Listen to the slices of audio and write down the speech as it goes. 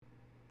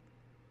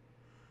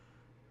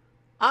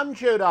I'm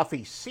Joe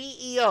Duffy,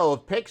 CEO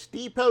of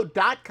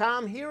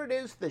PicksDepot.com. Here it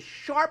is, the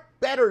Sharp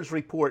Bettors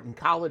Report in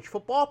college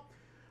football.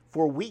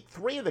 For week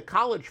 3 of the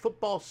college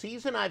football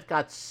season, I've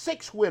got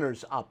 6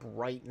 winners up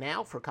right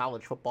now for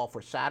college football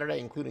for Saturday,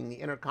 including the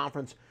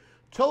interconference.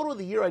 Total of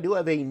the year, I do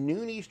have a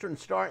noon Eastern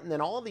start, and then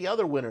all the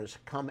other winners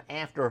come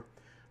after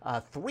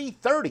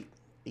 3:30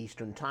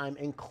 Eastern time,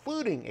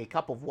 including a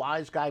couple of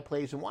Wise Guy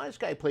plays. And Wise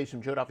Guy plays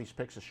from Joe Duffy's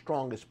Picks, the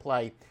strongest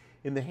play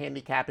in the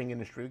handicapping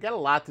industry. We've got a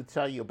lot to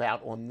tell you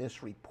about on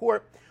this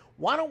report.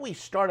 Why don't we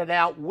start it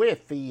out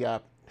with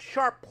the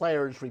Sharp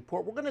Players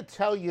Report? We're going to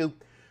tell you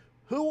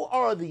who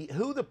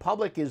the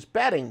public is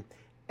betting,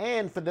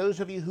 and for those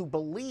of you who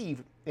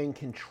believe in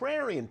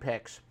contrarian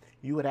picks,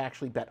 you would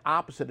actually bet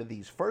opposite of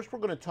these. First, we're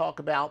going to talk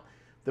about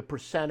the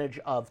percentage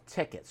of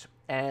tickets,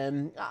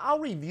 and I'll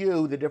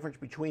review the difference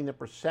between the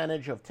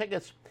percentage of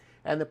tickets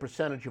and the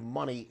percentage of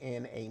money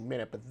in a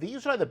minute. But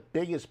these are the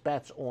biggest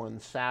bets on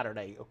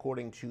Saturday,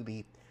 according to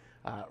the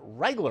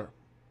regular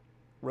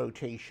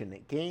rotation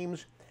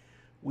games.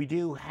 We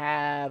do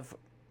have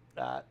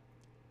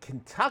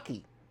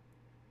Kentucky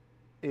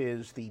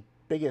is the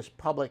biggest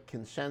public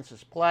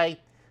consensus play.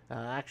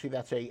 Actually,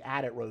 that's a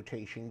added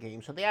rotation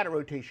game. So the added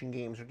rotation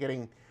games are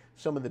getting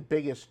some of the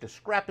biggest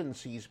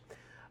discrepancies.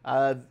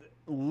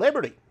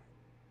 Liberty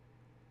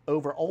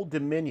over Old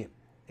Dominion,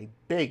 a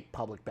big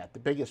public bet, the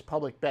biggest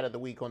public bet of the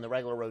week on the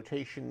regular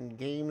rotation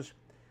games.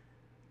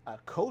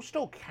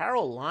 Coastal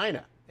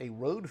Carolina, a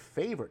road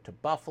favorite to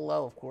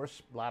Buffalo. Of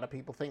course, a lot of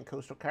people think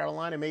Coastal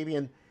Carolina may be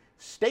in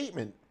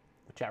statement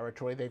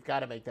territory. They've got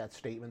to make that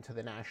statement to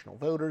the national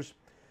voters.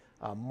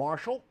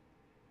 Marshall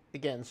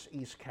against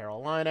East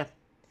Carolina.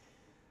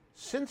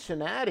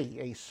 Cincinnati,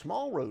 a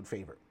small road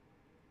favorite,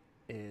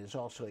 is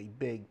also a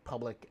big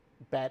public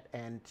bet,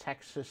 and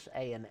Texas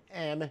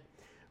A&M.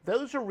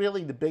 Those are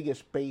really the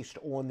biggest based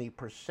on the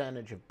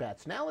percentage of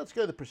bets. Now let's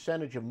go to the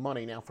percentage of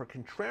money. Now, for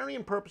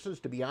contrarian purposes,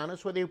 to be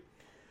honest with you,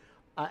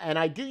 and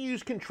I do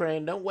use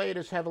contrarian, don't weigh it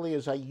as heavily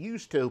as I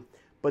used to,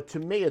 but to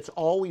me it's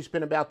always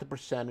been about the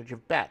percentage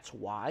of bets.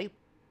 Why?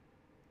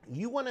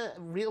 You want to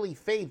really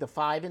fade the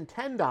 $5 and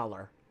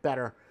 $10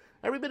 better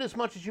every bit as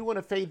much as you want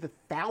to fade the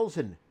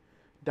 $1,000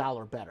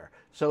 better.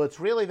 So it's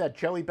really that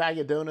Joey Bag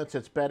of Donuts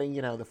that's betting,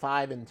 the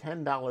 $5 and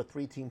 $10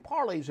 3-team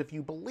parlays if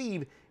you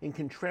believe in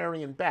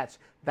contrarian bets.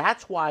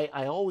 That's why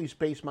I always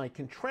base my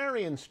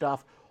contrarian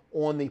stuff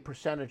on the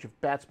percentage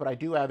of bets, but I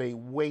do have a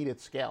weighted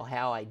scale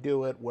how I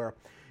do it, where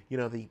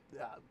the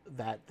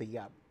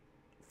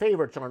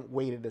favorites aren't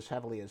weighted as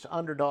heavily as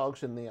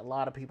underdogs, and a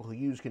lot of people who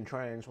use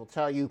contrarians will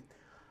tell you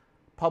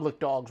public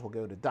dogs will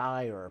go to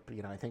die, or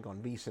I think on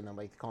VSiN they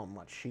like to call them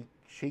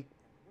chic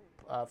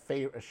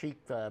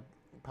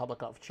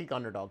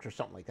underdogs or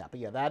something like that. But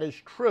yeah, that is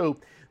true,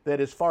 that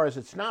as far as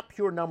it's not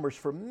pure numbers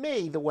for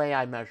me, the way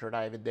I measure it,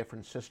 I have a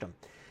different system.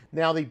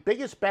 Now, the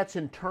biggest bets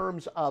in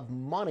terms of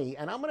money,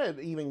 and I'm going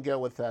to even go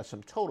with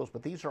some totals,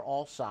 but these are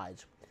all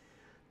sides.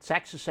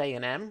 Texas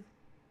A&M,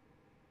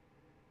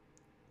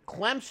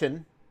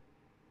 Clemson,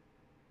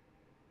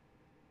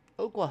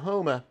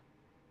 Oklahoma,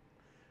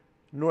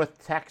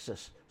 North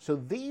Texas. So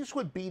these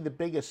would be the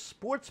biggest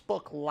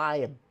sportsbook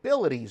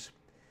liabilities.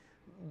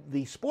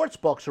 The sports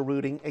books are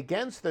rooting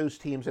against those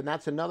teams, and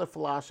that's another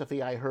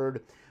philosophy I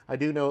heard. I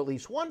do know at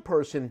least one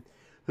person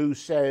who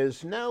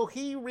says, no,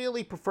 he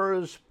really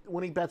prefers,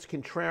 when he bets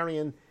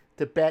contrarian,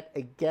 to bet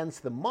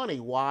against the money.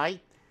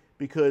 Why?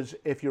 Because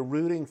if you're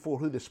rooting for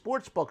who the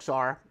sports books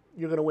are,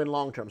 you're going to win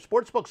long term.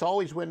 Sports books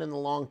always win in the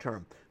long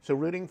term. So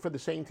rooting for the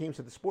same teams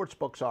that the sports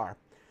books are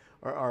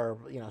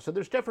so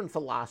there's different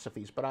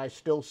philosophies, but I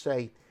still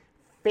say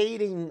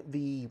fading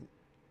the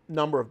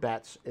number of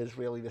bets is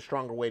really the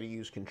stronger way to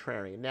use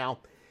contrarian. Now,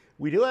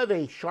 we do have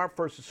a sharp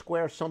versus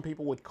square. Some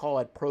people would call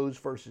it pros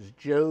versus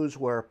Joes,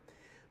 where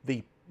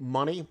the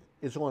money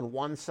is on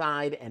one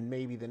side and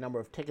maybe the number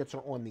of tickets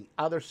are on the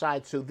other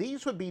side. So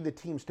these would be the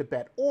teams to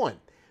bet on.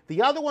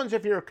 The other ones,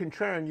 if you're a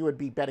contrarian, you would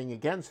be betting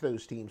against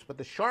those teams. But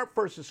the sharp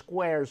versus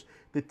squares,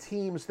 the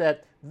teams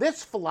that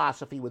this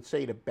philosophy would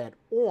say to bet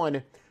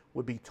on,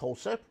 would be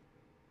Tulsa,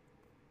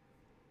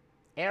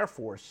 Air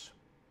Force,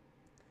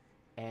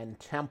 and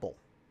Temple.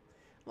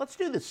 Let's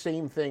do the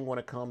same thing when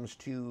it comes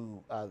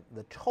to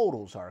the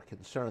totals are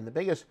concerned. The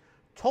biggest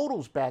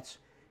totals bets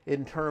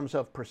in terms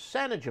of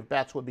percentage of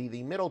bets would be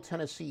the Middle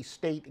Tennessee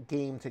State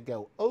game to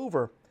go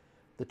over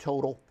the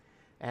total,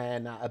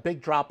 and a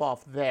big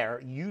drop-off there,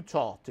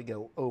 Utah to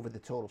go over the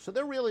total. So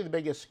they're really the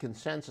biggest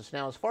consensus.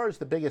 Now, as far as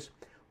the biggest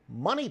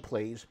money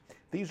plays,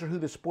 these are who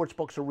the sports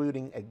books are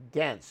rooting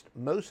against.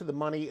 Most of the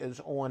money is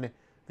on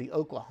the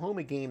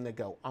Oklahoma game to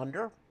go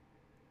under,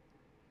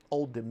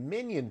 Old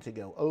Dominion to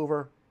go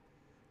over,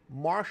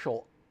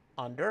 Marshall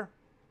under,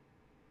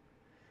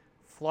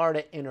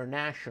 Florida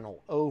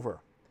International over.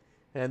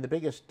 And the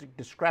biggest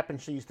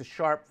discrepancy is the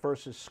sharp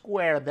versus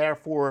square.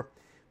 Therefore,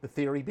 the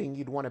theory being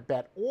you'd want to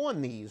bet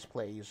on these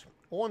plays,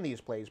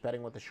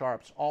 betting with the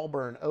sharps.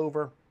 Auburn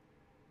over,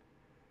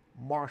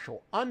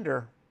 Marshall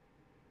under,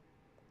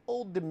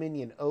 Old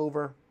Dominion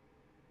over,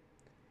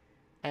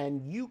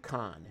 and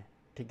UConn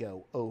to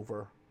go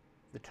over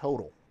the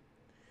total.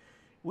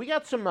 We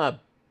got some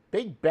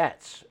big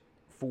bets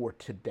for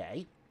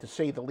today, to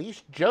say the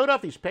least. Joe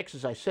Duffy's picks,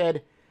 as I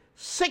said,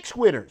 6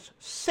 winners.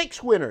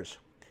 6 winners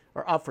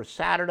are up for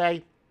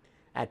Saturday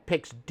at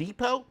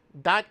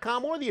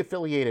PicksDepot.com or the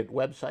affiliated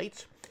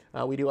websites.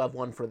 We do have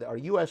one for our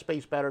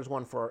U.S.-based bettors,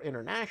 one for our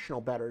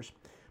international bettors.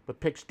 But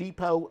Picks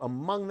Depot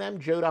among them,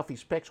 Joe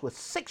Duffy's picks with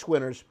 6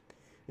 winners,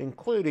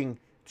 including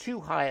 2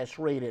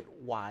 highest-rated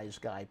Wise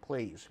Guy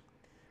plays.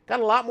 Got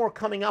a lot more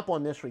coming up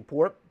on this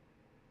report.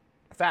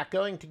 In fact,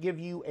 going to give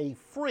you a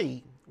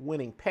free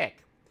winning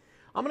pick.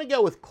 I'm going to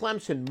go with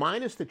Clemson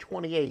minus the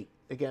 28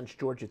 against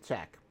Georgia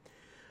Tech.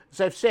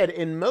 As I've said,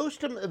 in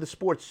most of the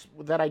sports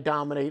that I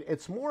dominate,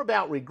 it's more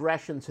about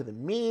regression to the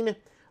mean.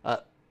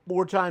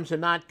 More times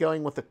than not,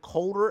 going with the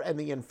colder and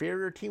the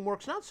inferior team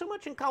works. Not so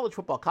much in college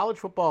football. College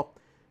football,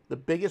 the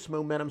biggest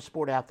momentum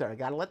sport out there. I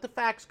got to let the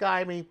facts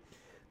guide me,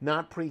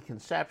 not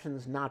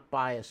preconceptions, not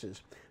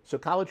biases. So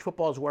college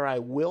football is where I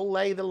will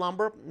lay the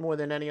lumber more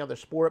than any other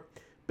sport.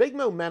 Big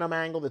momentum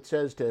angle that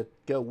says to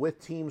go with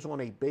teams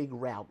on a big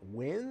route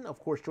win. Of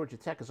course, Georgia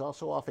Tech is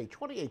also off a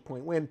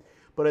 28-point win,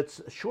 but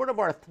it's short of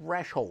our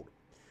threshold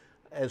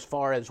as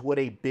far as what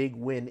a big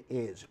win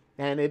is.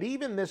 And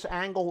this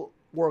angle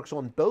works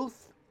on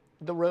both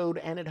the road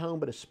and at home,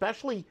 but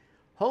especially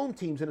home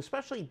teams and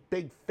especially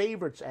big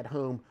favorites at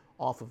home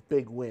off of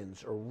big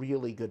wins or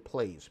really good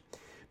plays.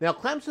 Now,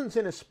 Clemson's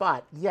in a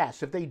spot,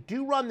 yes, if they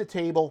do run the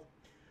table,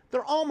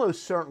 they're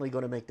almost certainly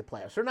going to make the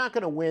playoffs. They're not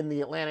going to win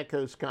the Atlantic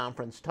Coast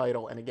Conference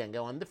title and, again,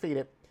 go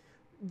undefeated.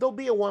 They'll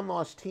be a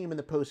one-loss team in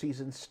the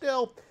postseason.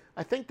 Still,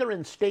 I think they're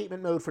in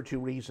statement mode for 2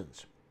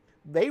 reasons.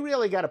 They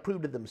really got to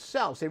prove to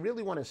themselves. They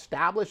really want to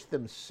establish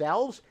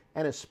themselves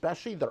and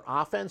especially their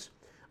offense.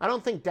 I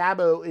don't think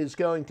Dabo is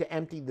going to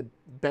empty the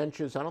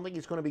benches. I don't think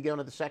he's going to be going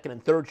to the second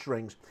and third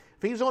strings.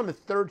 If he's on the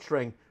third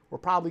string, we're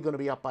probably going to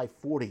be up by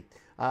 40.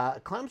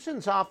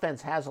 Clemson's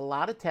offense has a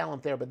lot of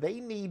talent there, but they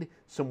need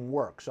some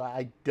work. So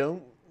I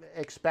don't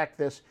expect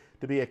this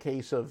to be a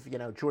case of,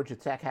 Georgia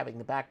Tech having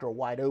the back door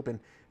wide open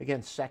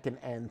against second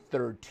and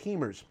third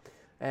teamers.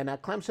 And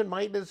Clemson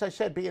might, as I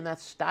said, be in that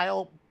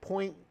style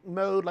point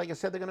mode. Like I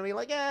said, they're going to be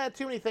like,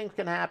 too many things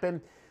can happen.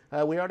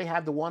 We already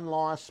have the 1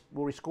 loss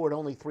where we scored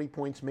only 3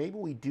 points. Maybe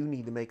we do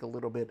need to make a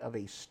little bit of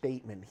a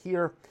statement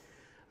here.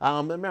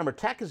 Remember,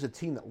 Tech is a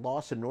team that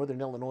lost in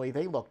Northern Illinois.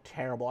 They look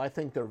terrible. I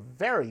think they're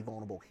very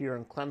vulnerable here,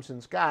 and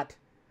Clemson's got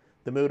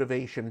the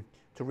motivation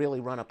to really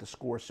run up the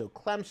score. So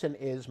Clemson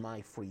is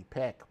my free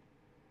pick.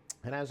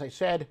 And as I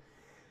said,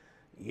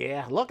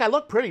 I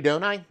look pretty,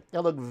 don't I? I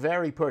look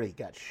very pretty.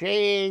 Got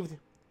shaved.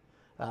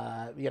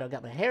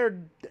 Got my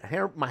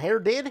hair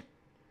did.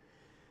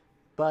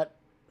 But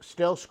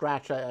still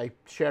scratched. I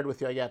shared with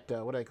you, I got,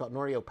 what do they call it,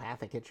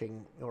 neuropathic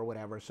itching or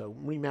whatever. So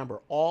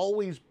remember,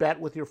 always bet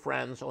with your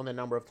friends on the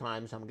number of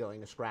times I'm going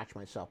to scratch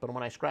myself. But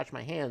when I scratch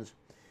my hands,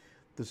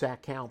 does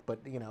that count? But,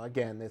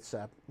 again, it's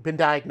been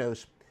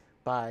diagnosed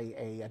by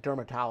a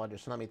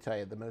dermatologist. And let me tell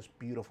you, the most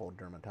beautiful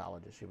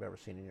dermatologist you've ever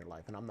seen in your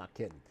life. And I'm not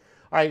kidding.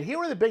 All right, here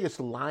are the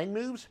biggest line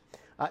moves.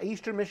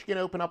 Eastern Michigan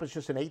opened up as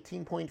just an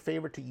 18-point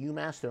favorite to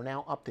UMass. They're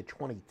now up to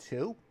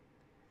 22.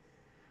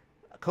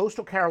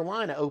 Coastal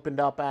Carolina opened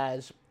up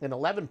as an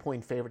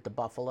 11-point favorite to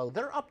Buffalo.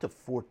 They're up to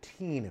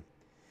 14.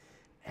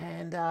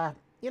 And,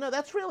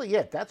 that's really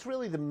it. That's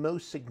really the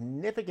most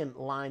significant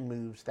line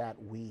moves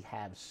that we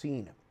have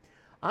seen.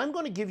 I'm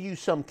going to give you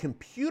some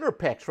computer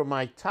picks from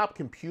my top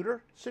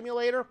computer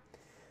simulator.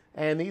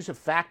 And these have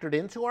factored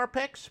into our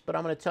picks. But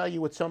I'm going to tell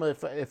you what some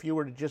of, if you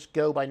were to just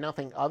go by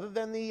nothing other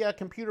than the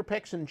computer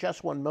picks in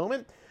just one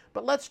moment.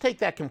 But let's take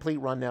that complete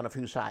rundown of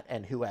who's hot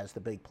and who has the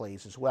big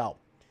plays as well.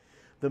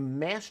 The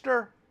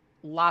master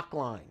lock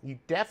line. You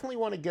definitely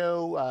want to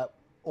go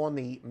on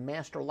the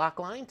master lock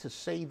line, to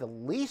say the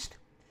least,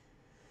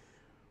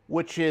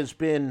 which has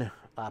been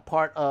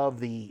part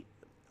of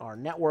our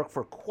network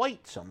for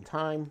quite some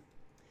time.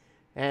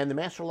 And the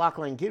master lock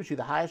line gives you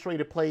the highest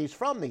rated plays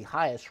from the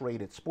highest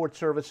rated sports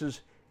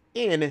services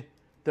in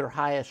their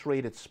highest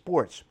rated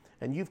sports.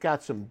 And you've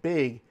got some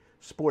big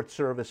sports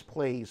service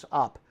plays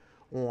up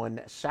on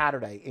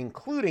Saturday,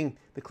 including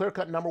the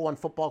clear-cut #1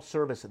 football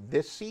service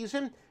this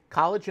season,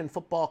 college and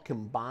football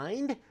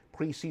combined,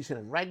 preseason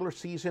and regular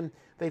season.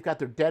 They've got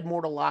their dead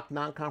mortal lock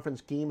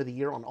non-conference game of the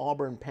year on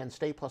Auburn, Penn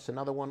State, plus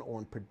another one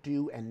on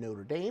Purdue and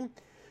Notre Dame.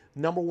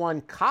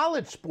 #1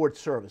 college sports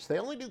service. They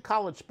only do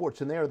college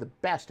sports, and they are the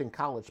best in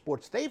college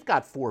sports. They've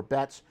got 4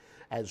 bets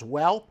as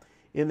well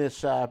in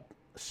this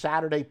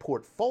Saturday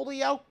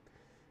portfolio.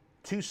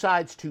 2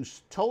 sides, 2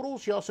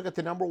 totals. You also got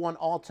the #1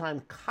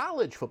 all-time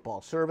college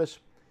football service.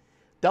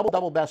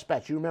 Double best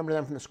bets. You remember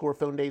them from the Score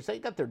Phone days. They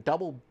got their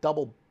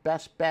double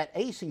best bet,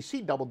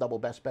 ACC double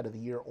best bet of the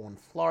year on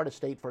Florida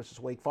State versus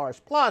Wake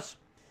Forest. Plus,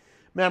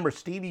 remember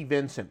Stevie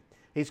Vincent.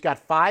 He's got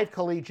 5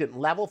 collegiate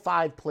level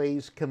 5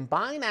 plays,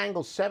 combined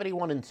angles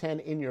 71 and 10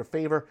 in your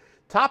favor.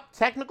 Top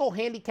technical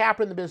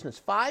handicapper in the business.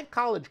 5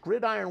 college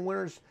gridiron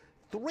winners.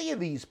 3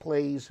 of these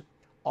plays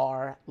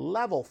are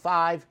level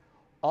 5.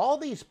 All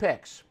these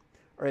picks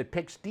are at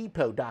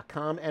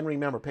PicksDepot.com. And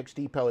remember, Picks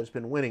Depot has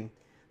been winning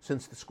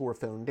since the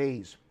Scorephone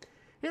days.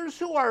 Here's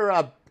who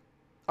our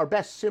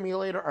best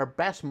simulator, our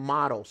best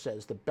model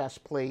says the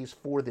best plays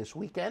for this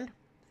weekend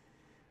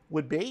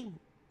would be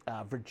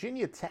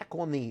Virginia Tech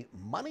on the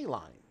money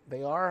line.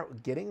 They are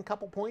getting a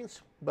couple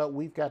points, but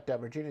we've got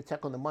Virginia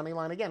Tech on the money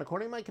line. Again,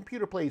 according to my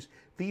computer plays,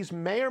 these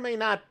may or may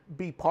not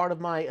be part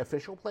of my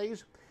official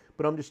plays,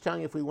 but I'm just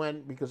telling you if we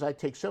went, because I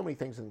take so many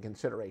things into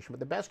consideration. But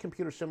the best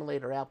computer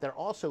simulator out there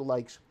also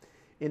likes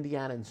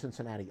Indiana and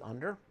Cincinnati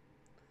under.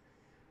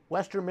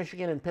 Western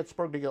Michigan and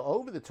Pittsburgh to go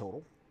over the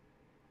total.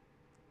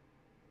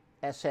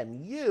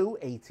 SMU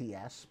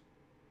ATS.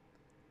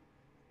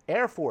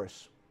 Air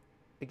Force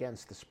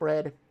against the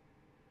spread.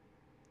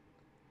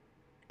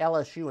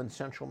 LSU and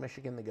Central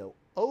Michigan to go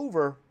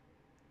over.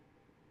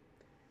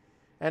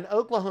 And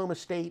Oklahoma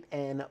State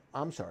and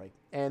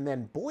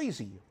then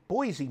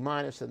Boise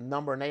minus the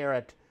number, and they are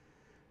at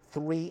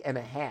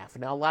 3.5.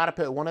 Now, a lot of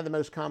people, one of the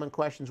most common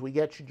questions we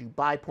get, should you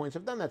buy points?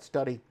 I've done that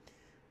study.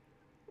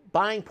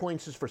 Buying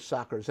points is for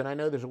suckers, and I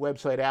know there's a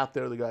website out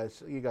there,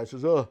 you guys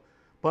says, oh,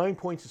 buying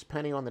points is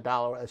penny on the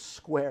dollar, a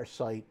Square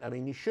site. I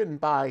mean, you shouldn't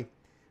buy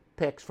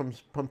picks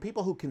from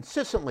people who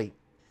consistently.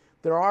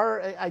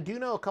 I do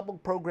know a couple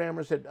of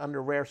programmers that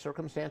under rare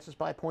circumstances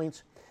buy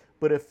points,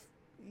 but if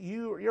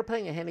you're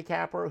paying a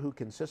handicapper who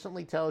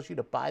consistently tells you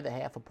to buy the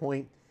half a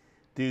point,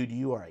 dude,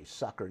 you are a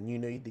sucker, and you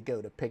need to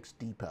go to Picks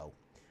Depot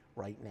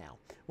right now.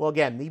 Well,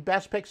 again, the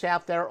best picks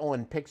out there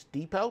on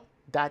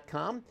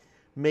PicksDepot.com.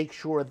 Make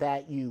sure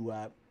that you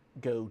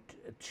go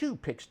to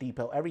Picks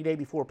Depot every day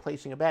before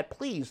placing a bet.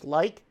 Please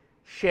like,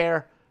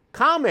 share,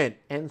 comment,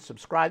 and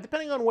subscribe.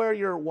 Depending on where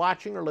you're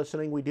watching or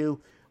listening, we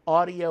do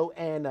audio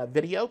and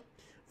video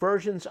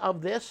versions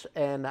of this,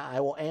 and I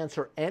will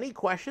answer any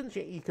questions.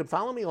 You can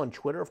follow me on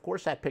Twitter, of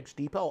course, at Picks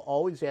Depot. I'll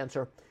always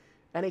answer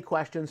any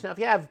questions. Now, if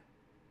you have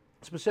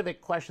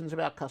specific questions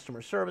about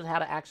customer service, how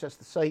to access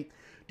the site,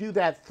 do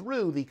that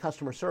through the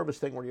customer service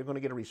thing where you're going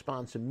to get a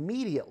response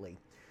immediately.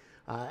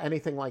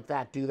 Anything like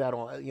that, do that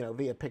on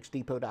via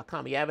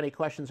PicksDepot.com. If you have any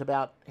questions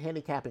about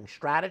handicapping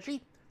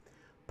strategy,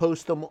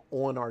 post them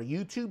on our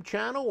YouTube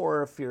channel,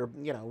 or if you're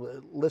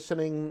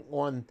listening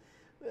on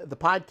the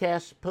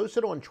podcast, post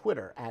it on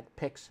Twitter at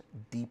Picks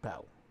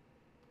Depot.